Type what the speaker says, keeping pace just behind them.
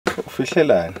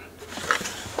Ufihlela.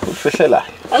 Ufihlela.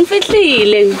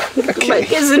 Angifihlile.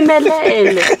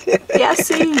 Ngizimelele.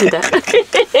 Yasinda.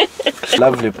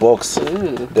 Lovely box.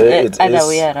 There it other is.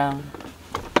 way around.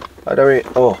 Other way.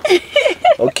 Oh.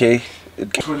 Okay.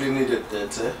 It truly needed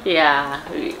that, eh? Yeah,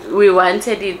 we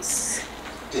wanted it.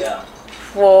 Yeah.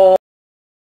 For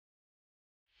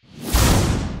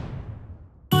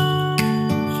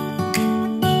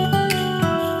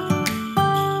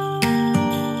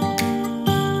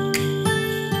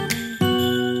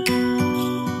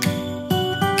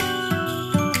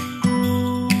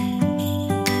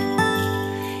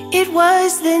it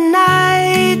was the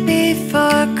night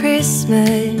before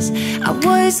Christmas. I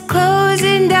was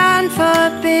closing down for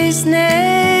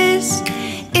business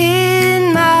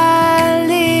in my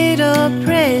little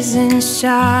present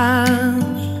shop,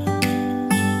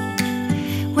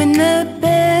 when the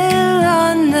bell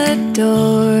on the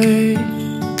door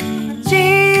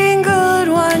jingled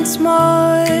once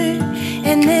more,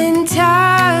 and then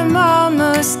time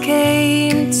almost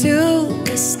came to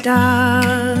a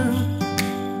stop.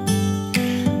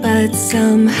 But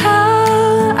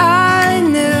somehow I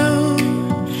knew,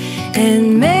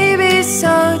 and maybe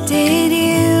so did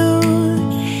you,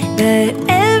 that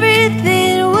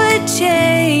everything would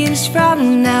change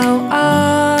from now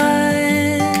on.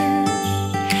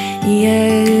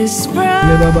 Yes, from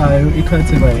Bye.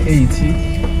 Ikhathe by 80.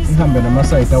 Ngihambe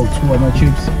namaside awu2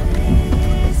 ama-chips.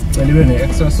 Celiwe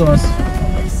ne-extra sauce.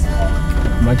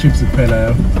 Ama-chips kuphela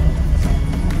yabo.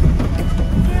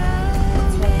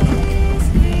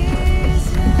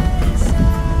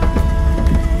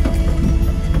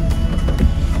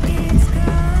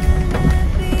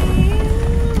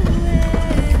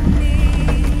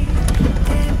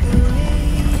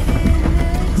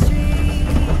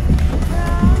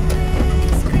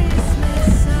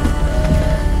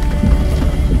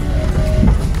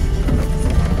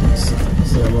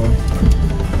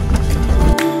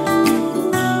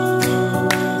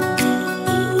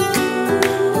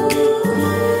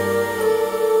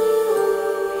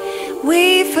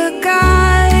 we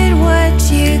forgot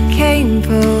what you came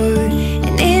for,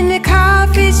 and in the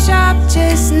coffee shop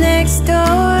just next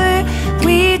door,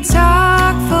 we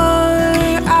talked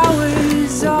for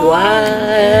hours.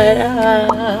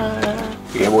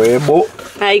 Yebo.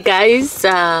 Hi guys,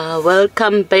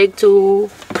 welcome back to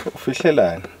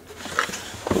Ufihlela.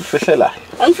 Ufihlela.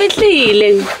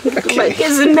 Angifihlile.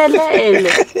 Ngizimelele.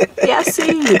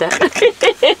 Yasinda.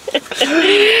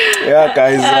 Yeah,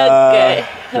 guys. Okay.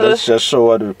 Let's just show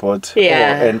what we bought.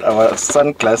 Yeah. Oh, and our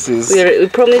sunglasses We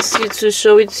promised you to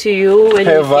show it to you when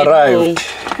have you get arrived.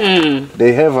 home.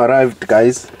 They have arrived,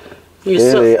 guys. You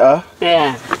There saw, they are.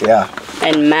 yeah. Yeah.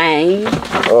 And mine.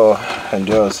 Oh, and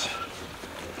yours.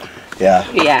 Yeah.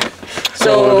 Yeah.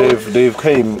 So So they've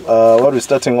came. What are we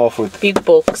starting off with? big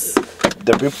box.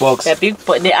 The big box.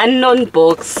 The unknown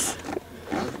box.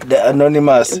 The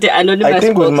anonymous. The anonymous I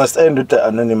think box. we must end with the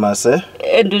anonymous, eh?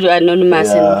 And do the anonymous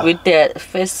Yeah. and with the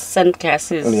first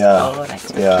sunglasses. Yeah. All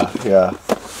right. Yeah.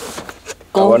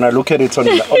 Go. I wanna look at it on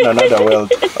another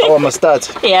world. Oh, I must start.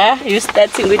 Yeah, you're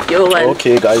starting with your one.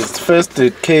 Okay, guys. First,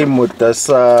 it came with this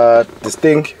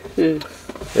thing.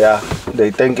 Yeah,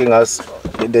 they thanking us.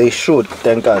 They should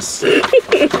thank us.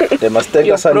 They must thank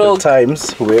You're us 100 broke.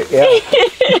 times. Yeah,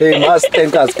 they must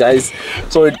thank us, guys.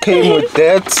 So it came with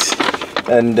that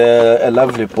and a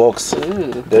lovely box.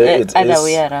 There it Other is.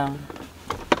 way around.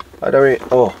 Other way.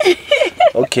 Oh,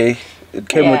 okay. It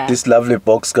came Yeah. with this lovely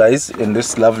box, guys. In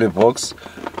this lovely box,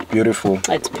 beautiful.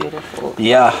 It's beautiful.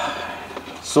 Yeah.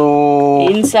 So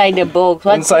Inside the box.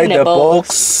 What's inside in the box?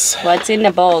 box, What's in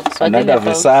the box? What's in another the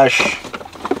box? Visage.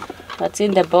 What's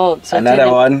in the box? What's Another in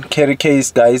the... one, carry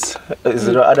case, guys. Is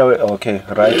it the other way? Okay,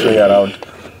 right way around.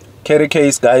 Carry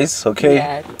case, guys. Okay,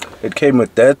 Yeah. it came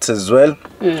with that as well.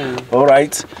 All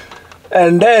right,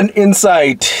 and then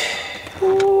inside,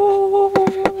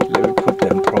 let me put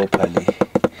them properly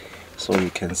so you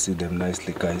can see them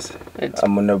nicely, guys. It's-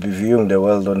 I'm gonna be viewing the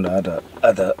world on the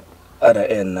other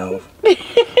end now.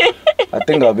 I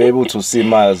think I'll be able to see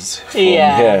Mars from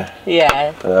here.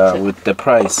 Yeah. With the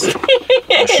price.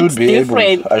 I should be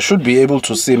different. able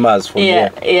to see Mars from Yeah,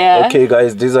 here. yeah. Okay,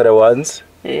 guys, these are the ones.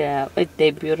 Yeah, but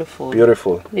they're beautiful.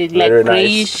 Beautiful. They're Very like nice.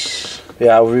 grayish.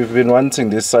 Yeah, we've been wanting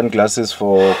these sunglasses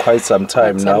for quite some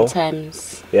time now.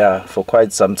 Sometimes Yeah, for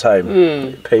quite some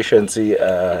time. Patience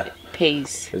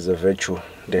pays. is a virtue.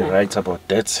 They write about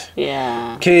that.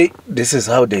 Yeah. Okay, this is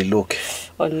how they look.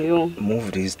 On you.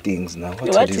 Move these things now. What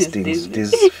What are these is things? this?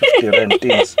 These 50 rand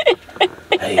things.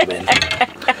 Hey, man.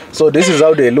 So this is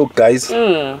how they look, guys.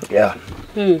 Yeah.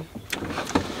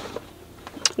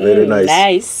 Very nice.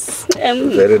 Nice.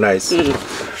 Very nice.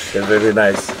 They're very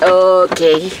nice.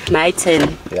 Okay, my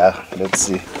turn. Yeah, let's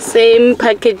see. Same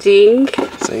packaging.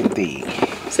 Same thing.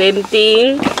 Same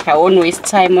thing. I won't waste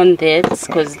time on that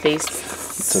because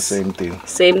It's the same thing.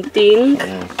 Same thing.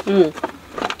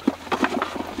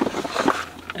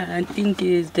 I think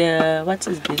is the, what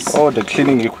is this? Oh, the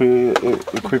cleaning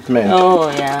equipment. Oh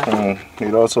yeah.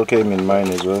 It also came in mine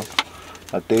as well.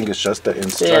 I think it's just the Yeah,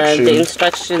 instruction. the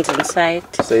instructions inside.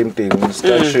 Same thing,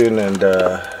 instruction and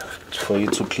for you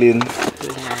to clean.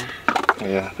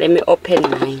 Yeah. Let me open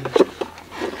mine.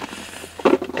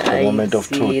 The moment of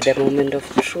truth. The moment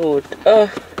of truth.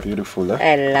 Oh, beautiful, huh?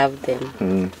 I love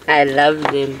them. I love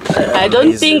them. I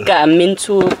don't think I'm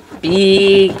into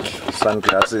big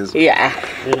sunglasses. Yeah,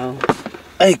 no.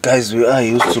 Hey guys, we are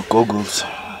used to goggles.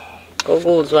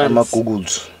 Goggles ones.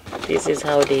 Goggles. This is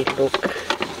how they look.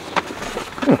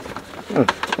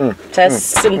 Just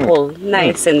simple,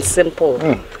 nice and simple.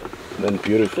 And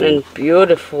beautiful. And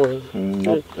beautiful.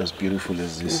 Not as beautiful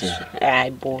as this.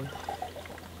 Aye, boy.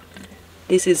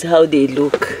 This is how they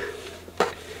look.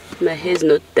 My hair's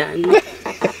not done.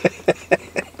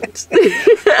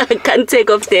 I can't take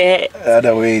off the hair.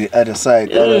 Other way, other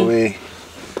side, other way.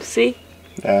 See?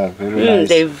 Yeah, very nice.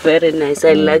 They're very nice.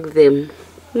 I like them.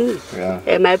 Yeah.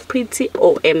 Am I pretty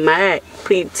or am I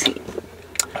pretty?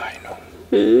 I know.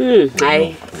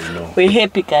 We're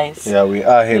happy, guys. Yeah, we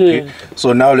are happy.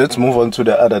 So now let's move on to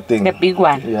the other thing. The big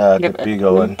one. Yeah, the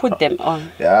bigger one. Put them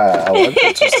on. Yeah, I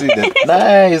wanted to see that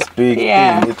nice big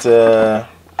thing. It's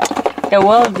the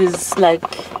world is like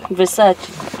Versace.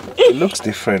 It looks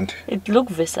different. It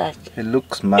looks Versace. It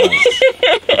looks nice.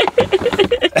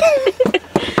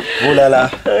 Oh la la.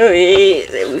 Wait,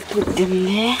 let me put them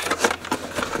there.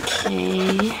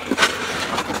 Okay.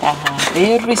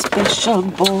 Very special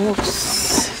box.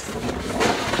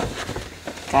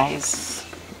 Guys.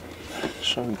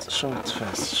 Show it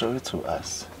first. Show it to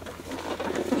us.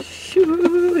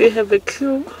 Sure, we have a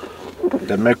clue.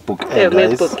 The MacBook Air,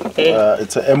 guys. MacBook Air.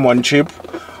 It's an M1 chip.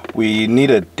 We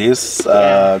needed this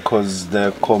because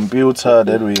the computer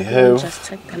that we have. Just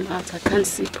check them out. I can't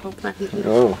see properly.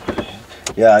 Oh,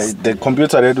 yeah. The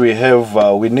computer that we have,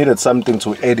 we needed something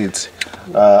to edit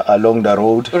along the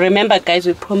road. Remember, guys,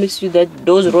 we promised you that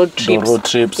those road trips. The road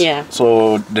trips. Yeah.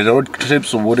 So the road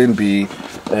trips wouldn't be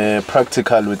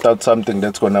practical without something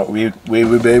that's gonna we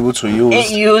will be able to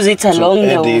use it along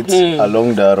the edit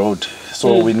along the road.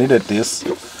 So we needed this.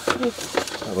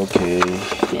 Okay.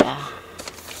 Yeah.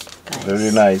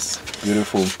 Very nice,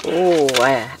 beautiful. Oh,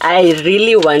 I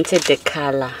really wanted the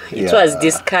color. It was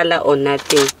this color or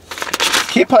nothing.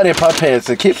 Keep on the packets.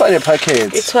 Keep on the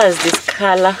packets. It was this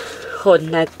color or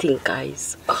nothing,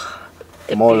 guys. Oh,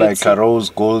 more beauty. Like a rose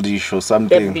goldish or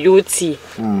something. The beauty.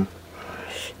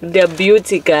 The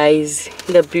beauty, guys.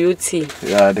 The beauty.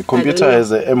 Yeah, the computer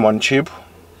has an M1 chip.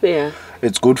 Yeah.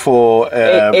 It's good for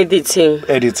editing.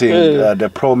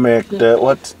 The Pro Mac,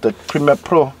 the Premiere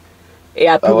Pro.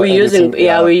 Yeah, we're using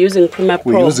Premiere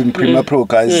Pro. We're using Premiere Pro,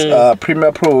 guys.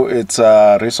 Premiere Pro, it's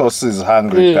resources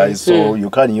hungry, guys. So you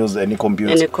can't use any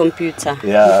computer.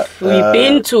 Yeah. We've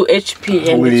been to HP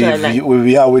and we use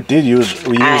HP.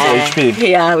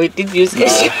 Yeah, we did use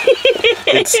HP.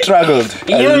 It struggled.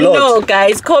 You know,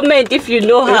 guys. Comment if you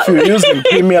know how. If you're using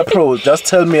Premiere Pro, just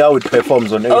tell me how it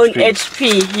performs on HP. On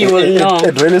HP, you will know.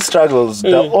 It really struggles.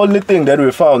 The only thing that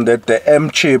we found that the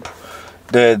M chip,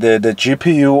 the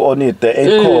GPU on it, the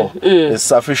 8 core, is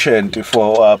sufficient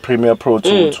for Premiere Pro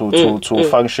to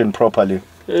function properly.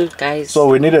 Guys, so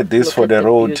we needed this for the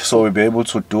road, so we'll be able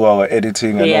to do our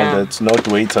editing and all that. Not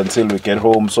wait until we get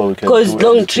home, so we can. Because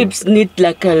long trips need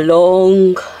like a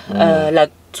long,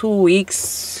 like 2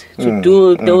 weeks to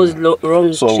do those long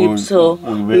trips. So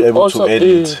we'll be able to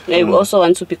edit. We also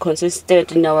want to be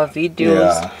consistent in our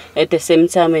videos at the same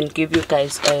time and give you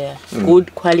guys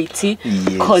good quality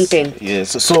content.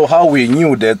 Yes. So how we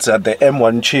knew that the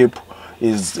M1 chip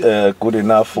is good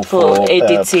enough for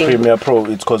editing Premiere Pro,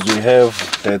 it's because we have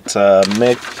that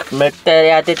Mac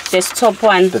the desktop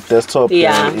one, the desktop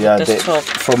desktop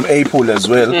from Apple as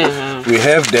well. We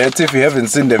have that. If you haven't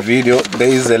seen the video, there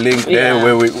is a link there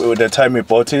where the time we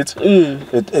bought it,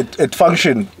 it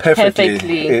functioned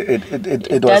perfectly.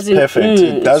 It was perfect.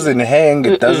 It doesn't hang,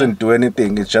 it doesn't do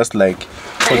anything, it's just like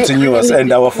continuous.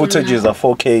 And our footages are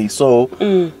 4K, so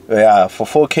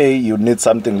for 4K you need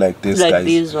something like this, like guys.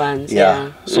 These ones,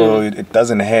 so it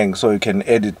doesn't hang, so you can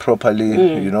edit properly,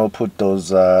 you know, put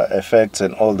those effects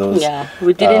and all those.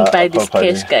 We didn't buy this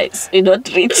cash, guys. We're not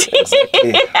rich.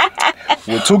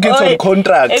 We took it on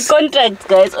contracts. A contract,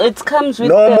 guys. It comes with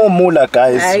no more moolah,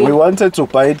 guys. We wanted to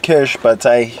buy it cash, but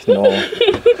no.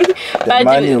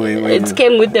 It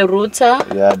came with the router.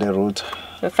 Yeah, the router.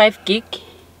 The 5 gig.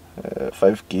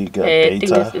 5 gig of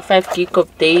data. 5 gig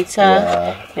of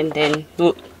data, and then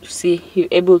you see you're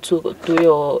able to do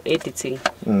your editing.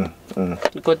 You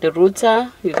got the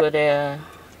router, you got the.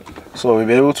 So we'll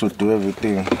be able to do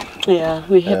everything. Yeah,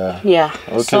 we have. Yeah.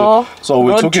 Okay. So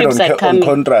we took it on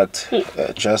contract.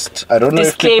 Just I don't know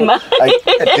disclaimer.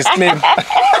 If disclaimer.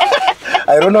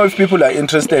 I don't know if people are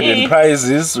interested in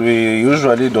prices. We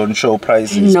usually don't show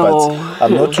prices, but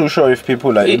I'm not too sure if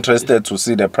people are interested to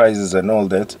see the prices and all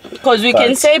that. Because we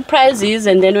can say prices,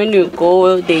 and then when you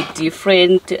go, they're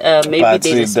different. Maybe but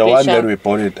there's the one that we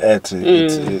bought it at,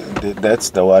 that's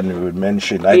the one we would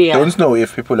mention. I don't know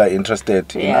if people are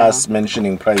interested in us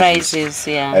mentioning prices.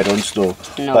 I don't know.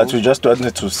 But we just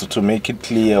wanted to make it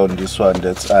clear on this one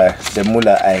that the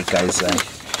Mula guys,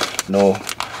 no.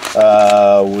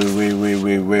 We're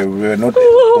not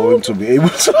going to be able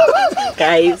to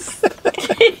guys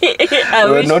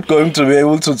we're not going to be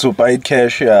able to buy it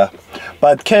cash,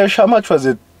 but cash, how much was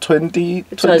it? 20,000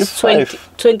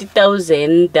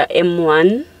 the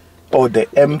M1 or the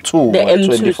M2. The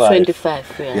M2 is 25.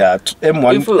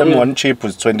 M1 cheap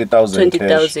was 20,000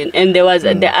 and there was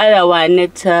the other one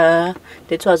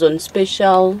that was on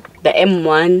special, the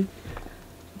M1.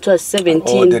 It was 17.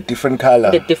 Oh, the different color.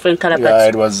 The different color. Yeah,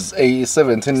 it was a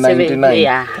 1799.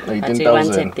 Yeah, but we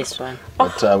wanted this one.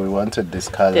 But we wanted this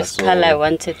color. This color, I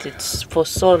wanted it for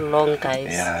so long,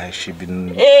 guys. Yeah, she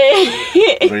been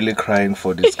really crying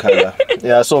for this color.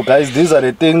 Yeah, so guys, these are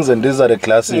the things and these are the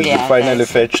classes. We finally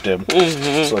fetched them.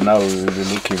 So now we'll be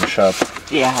looking sharp.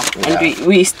 Yeah, and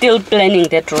we're still planning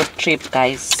that road trip,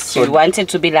 guys. So we wanted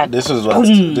to be like this is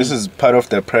part of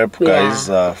the prep, guys,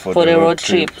 for the road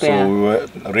trip. So we were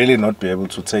really not be able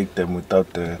to take them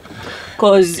without the,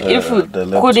 because if we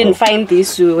couldn't find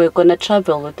this, we were gonna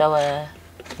travel with our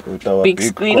big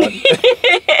screen.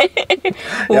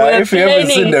 If you haven't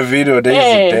seen the video, there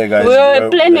is there, guys. We were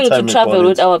planning to travel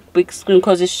with our big screen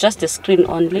because it's just a screen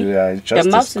only. Yeah, it's just the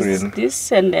mouse a screen. Is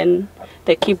this, and then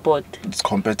the keyboard. It's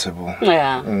compatible.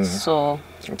 Yeah. So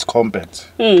it's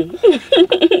compact.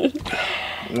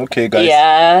 Okay, guys.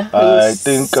 Yeah. I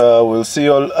think we'll see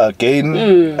you all again.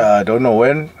 I don't know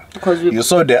when. Because you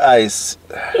saw the ice.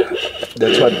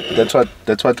 That's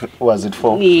what was it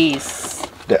for? Yes.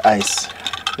 The ice.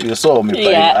 You saw me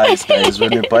buy the ice, guys.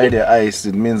 When you buy the ice,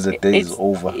 it means the day is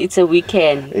over. It's a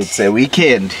weekend. It's a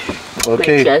weekend.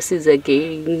 Okay. My glasses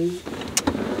again.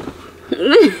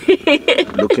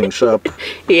 Looking sharp.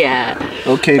 Yeah.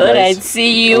 Okay, guys. Alright,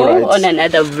 see you on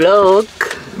another vlog.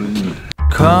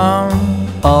 Come,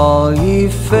 all ye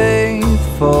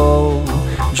faithful,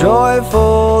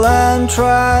 joyful and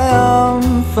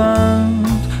triumphant.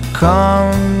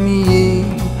 Come ye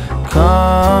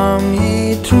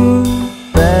to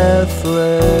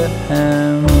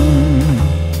Bethlehem.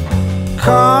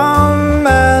 Come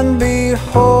and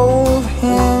behold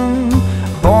him,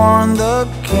 born the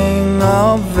King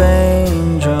of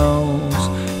angels.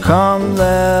 Come,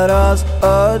 let us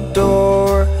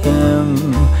adore him.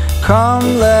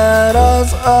 Come, let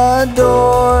us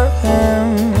adore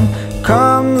him.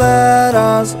 Come, let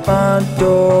us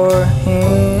adore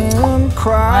him.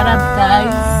 Cry. What up,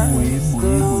 guys?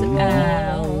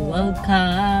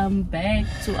 Welcome back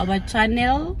to our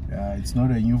channel. It's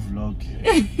not a new vlog.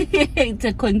 It's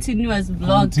a continuous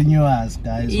vlog. Continuous,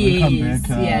 guys. Welcome back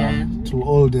to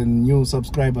all the new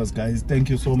subscribers, guys.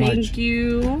 Thank you so much. Thank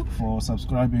you for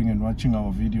subscribing and watching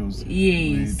our videos.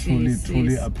 Yes, we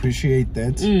truly appreciate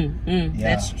that.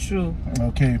 That's true.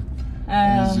 Okay,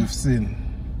 as you've seen,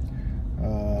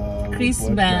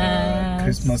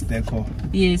 Christmas decor.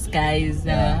 Yes, guys.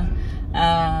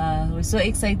 We're so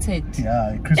excited.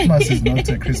 Yeah, Christmas is not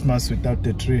a Christmas without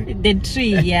the tree. The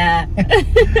tree, yeah.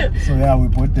 So we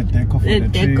bought the decor for the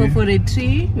tree. For a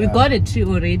tree. We got a tree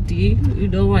already. We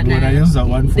don't want to. But I used the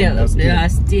one from last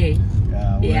year.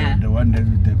 The one that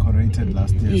we decorated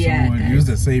last year. Yeah, so we'll use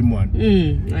the same one.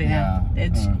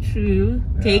 That's true.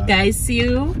 Okay, guys, see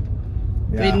you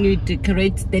when we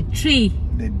decorate the tree.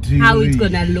 How it's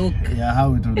gonna look. Yeah,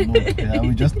 how it will look.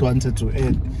 We just wanted to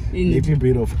add a little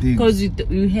bit of things. Because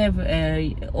you have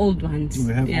old ones.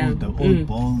 We have all the old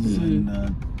balls and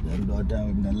the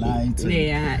lights.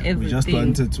 Everything. We just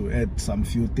wanted to add some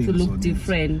few things to look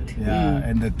different.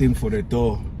 And the thing for the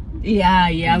door. We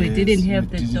didn't have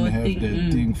the door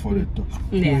thing for the door.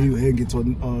 You hang it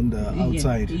on the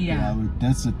outside.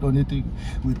 That's the only thing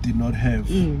we did not have.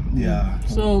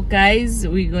 So guys,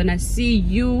 we're gonna see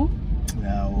you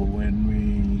when we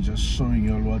just showing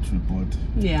you all what we bought.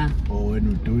 Or when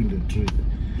we're doing the trip.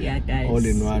 Guys. All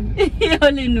in one.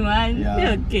 All in one.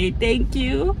 Okay, thank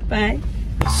you. Bye.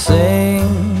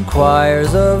 Sing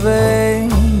choirs of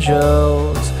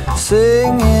angels,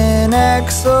 sing in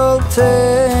exultation.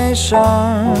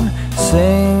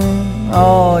 Sing,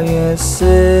 all ye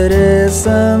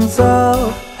citizens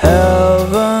of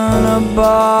heaven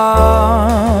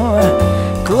above.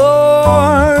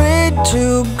 Glory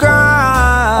to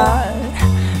God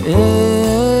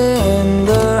in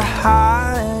the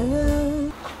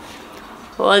highest.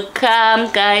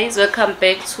 Welcome guys, welcome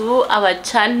back to our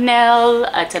channel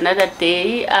at another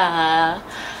day.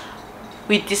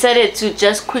 We decided to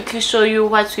just quickly show you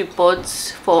what we bought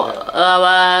for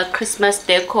our Christmas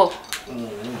decor.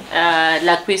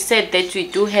 Like we said that we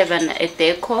do have a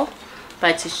decor,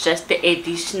 but it's just the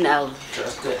additional.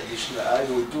 Just the additional.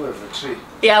 We do have a tree.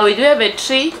 Yeah, we do have a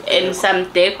tree and some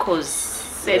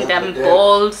decors and some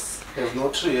balls. We have no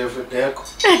tree, we have a decor.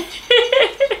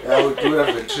 Yeah, we do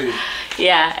have a tree.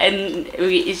 Yeah, and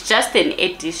it's just an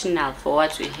additional for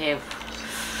what we have.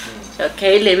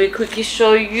 Okay, let me quickly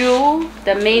show you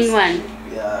the main one.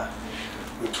 Yeah,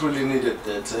 we truly needed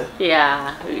that.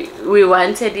 Yeah, we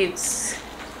wanted it.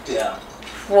 Yeah.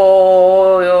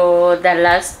 For the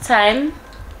last time.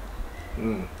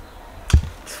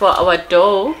 For our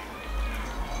door.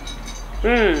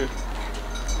 I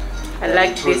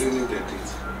like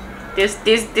this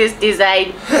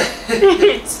design.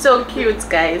 It's so cute,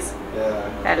 guys.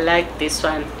 Yeah. I like this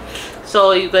one.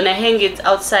 So you're gonna hang it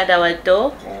outside our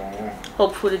door.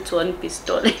 Hopefully it won't be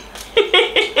stolen.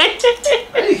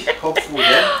 Hey, hopefully.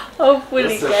 Hopefully,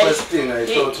 that's the guys. first thing I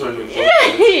thought when we bought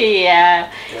it. Yeah.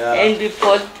 And we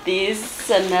bought this,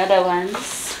 another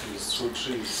ones. These two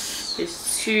trees.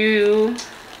 These two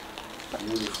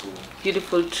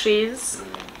beautiful trees.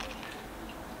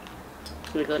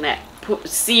 We're gonna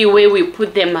see where we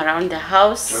put them around the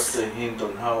house. Just a hint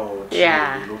on how it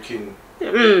yeah. will be looking.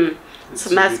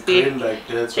 It must be green like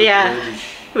that, yeah, reddish.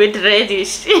 with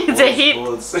reddish. It's a hint.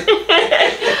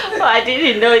 Oh, I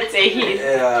didn't know it's a hint.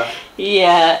 Yeah.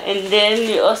 Yeah, and then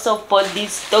we also bought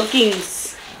these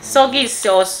stockings. Sockies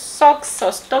or socks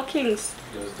or stockings.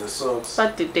 The socks.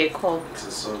 What did they call? It's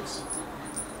the socks.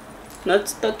 Not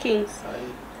stockings.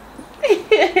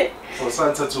 For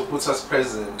Santa to put us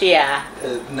present. Yeah.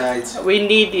 At night. We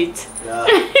need it. Yeah.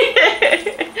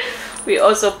 We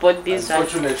also bought this one.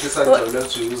 Unfortunately, Santa will have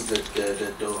to use the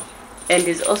door. And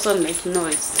it also makes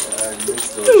noise. Yeah, it makes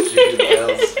those jingle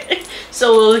bells.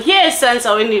 So we'll hear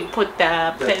Santa when we put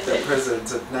the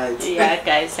presents at night. Yeah,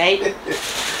 guys, right?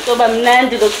 So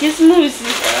bamnandi lo Christmas.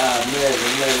 Yeah,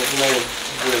 man.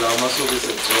 Well, I'm also this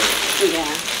as well.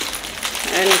 Yeah.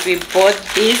 And we bought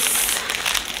this.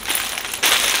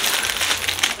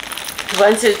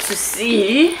 Wanted to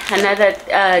see another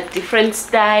different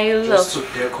style just of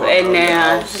to decor and the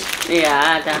house.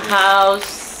 yeah, the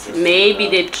house, maybe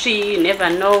the tree, you never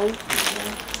know.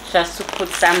 Just to put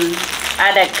some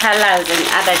other colors and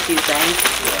other designs.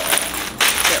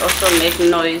 They also make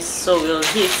noise, so we'll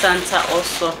hear Santa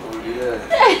also. Oh, yeah.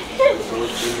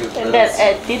 And then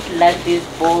I did like these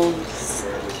bowls.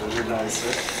 Yeah, they're very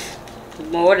nice.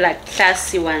 More like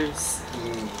classy ones.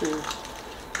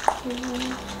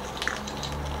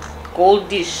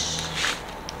 Goldish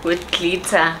with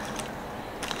glitter.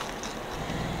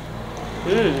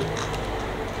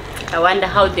 I wonder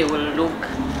how they will look.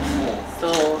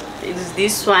 So it's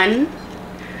this one.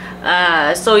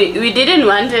 So we didn't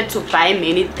want to buy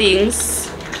many things.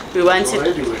 We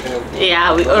wanted. We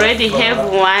already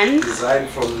have one. Design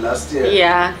from last year.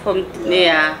 Yeah,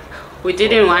 we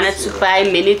didn't want to buy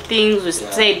many things. We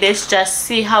said let's just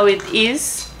see how it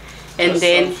is, and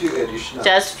then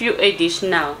just few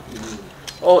additional.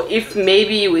 Or if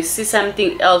maybe we see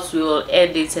something else, we will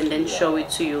add it and then show it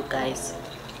to you guys.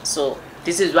 So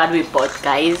this is what we bought,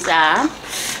 guys.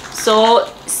 So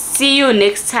see you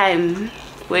next time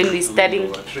when we're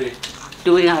starting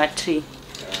doing our tree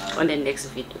on the next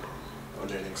video.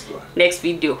 Next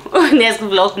video. Next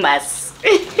Vlogmas.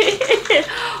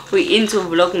 We into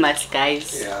Vlogmas,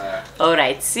 guys. Yeah.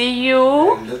 Alright, see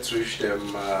you. And let's wish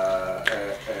them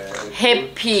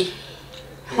happy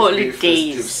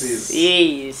holidays.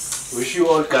 Yes. Wish you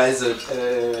all guys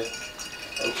okay.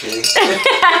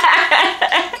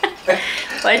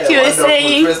 What you were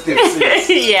saying?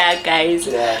 Yeah, guys.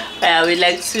 Yeah. We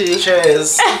like to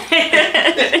cheers.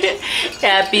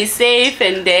 Yeah, be safe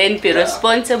and then be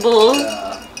responsible.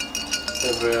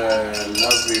 Have a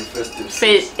lovely festive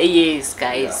season. Yes,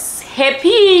 guys.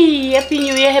 Happy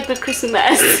New Year, happy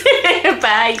Christmas.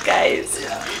 Bye, guys.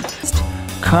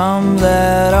 Come,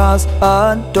 let us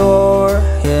adore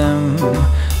Him.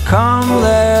 Come,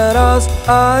 let us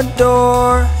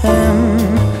adore Him.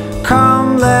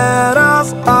 Come, let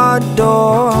us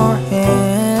adore